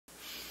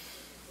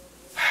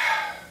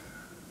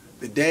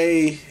The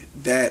day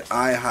that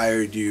I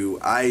hired you,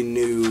 I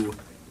knew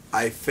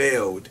I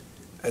failed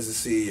as a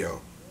CEO.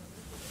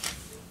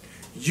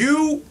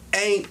 You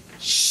ain't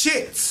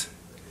shit.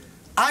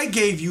 I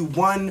gave you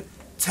one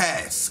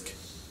task.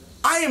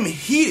 I am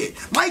heated.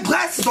 My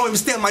glasses don't even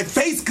stay on my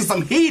face because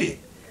I'm heated.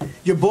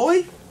 Your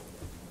boy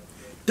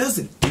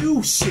doesn't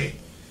do shit.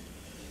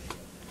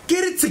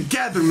 Get it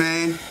together,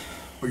 man,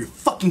 or you're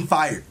fucking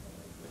fired.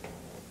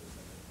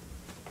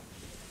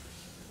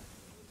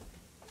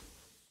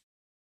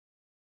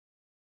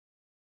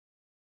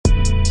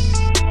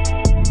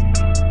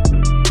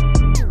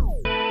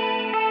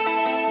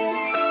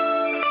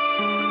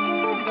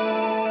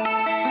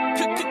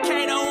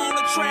 Kato on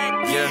the track.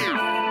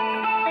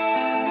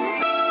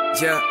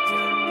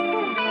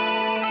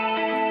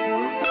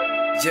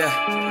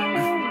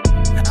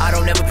 I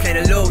don't ever play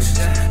to lose.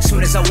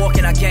 Soon as I walk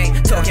in, I gain.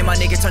 Talking my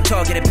nigga, turn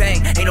target and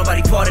bang. Ain't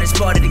nobody part of this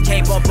part of the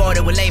game.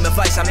 Bombarded with lame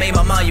advice. I made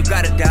my mind, you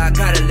gotta die,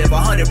 gotta live.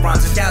 100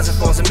 rhymes, 1,000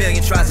 falls,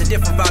 1,000,000 tries. A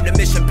different vibe, the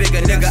mission bigger,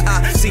 nigga.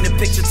 I seen the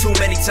picture too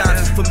many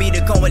times for me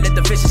to go and let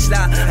the vision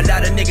slide. A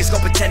lot of niggas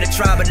gon' pretend to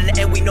try, but in the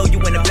end we know you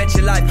in a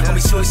venture life.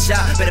 Homie,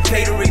 suicide, better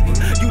pay the reaper.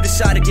 You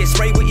decide to get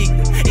sprayed with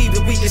equal.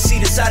 Either we can see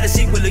the side is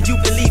equal, or you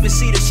believe and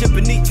see the shit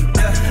beneath you.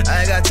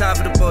 I ain't got time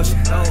for the bullshit.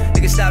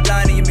 Nigga, stop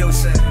lying in your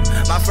music.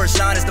 My first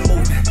line is the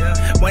movement.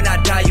 When I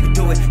die, you can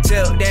do it.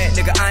 Till then,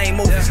 nigga, I ain't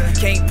moving.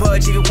 Can't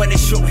budge even when they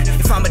shooting.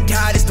 If I'ma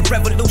die, it's the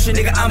revolution.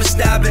 Nigga, I'ma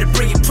style, better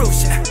bring your proof.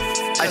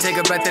 I take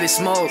a breath of the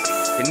smoke.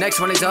 The next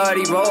one is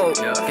already rolled.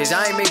 Cause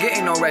I ain't been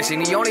getting no rest.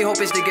 And the only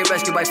hope is to get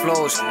rescued by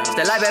flows.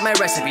 Still I bet my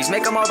recipes,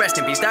 make them all rest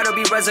in peace. That'll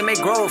be resume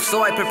growth.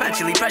 So I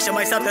perpetually pressure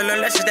myself to learn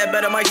lessons that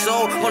better my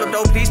soul. Hold up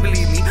though, please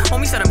believe me.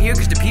 Homie said I'm here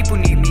cause the people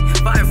need me.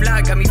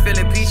 Firefly got me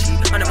feeling peachy.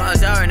 Under my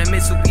Azar in a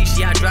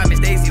Mitsubishi. I drive Miss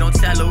Daisy, don't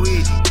tell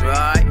Luigi.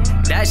 Right?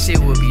 That shit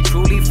would be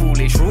truly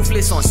foolish.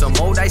 Ruthless on some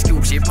old Ice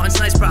Cube shit.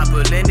 Punchlines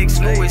proper, Lennox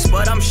Lewis.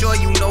 But I'm sure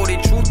you know the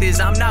truth is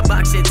I'm not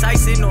boxing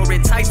Tyson or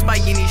enticed by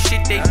any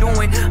shit they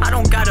doing. I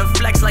don't gotta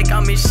flex like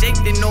I'm in shape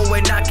to know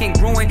when I can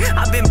growing.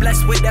 I've been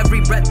blessed with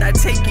every breath I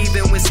take,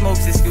 even when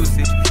smoke's its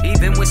usage.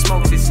 Even when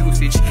smoke's its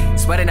usage.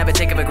 Swear to never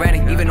take it for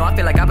granted. Even though I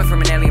feel like I've been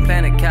from an alien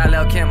planet.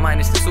 Kal-El can't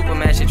minus the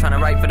Superman shit. Trying to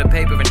write for the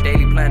paper and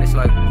daily planets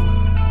like.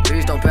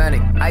 Please don't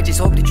panic. I just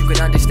hope that you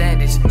can understand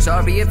this.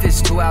 Sorry if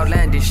it's too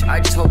outlandish. I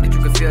just hope that you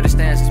can feel the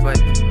stances.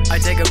 But I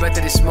take a breath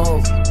of the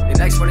smoke. The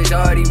next one is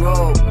already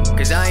rolled.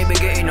 Cause I ain't been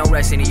getting no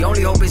rest. And the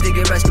only hope is to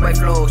get rescued by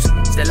flows.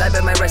 Still I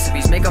bet my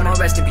recipes, make them all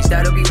rest in peace.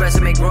 That'll be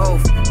resume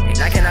growth. And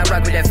I cannot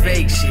rock with that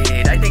fake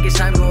shit. I think it's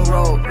time to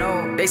roll.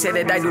 No, they say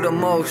that I do the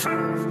most.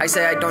 I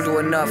say I don't do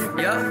enough.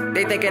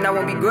 They thinking I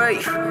won't be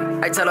great.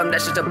 I tell them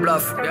that's just a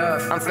bluff.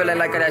 I'm feeling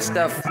like that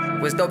stuff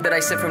was dope that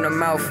I said from the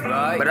mouth.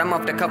 But I'm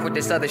off the cuff with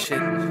this other shit.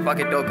 Fuck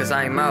it though, cause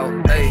I ain't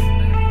out. Hey.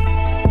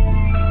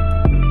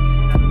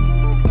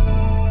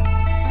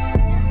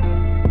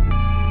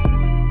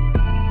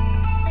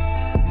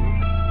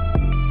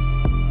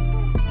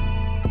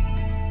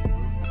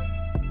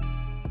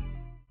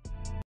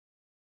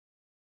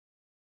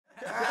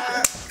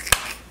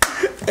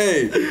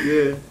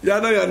 Hey,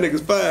 y'all know y'all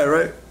niggas fine,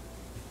 right?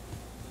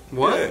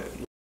 What? Yeah.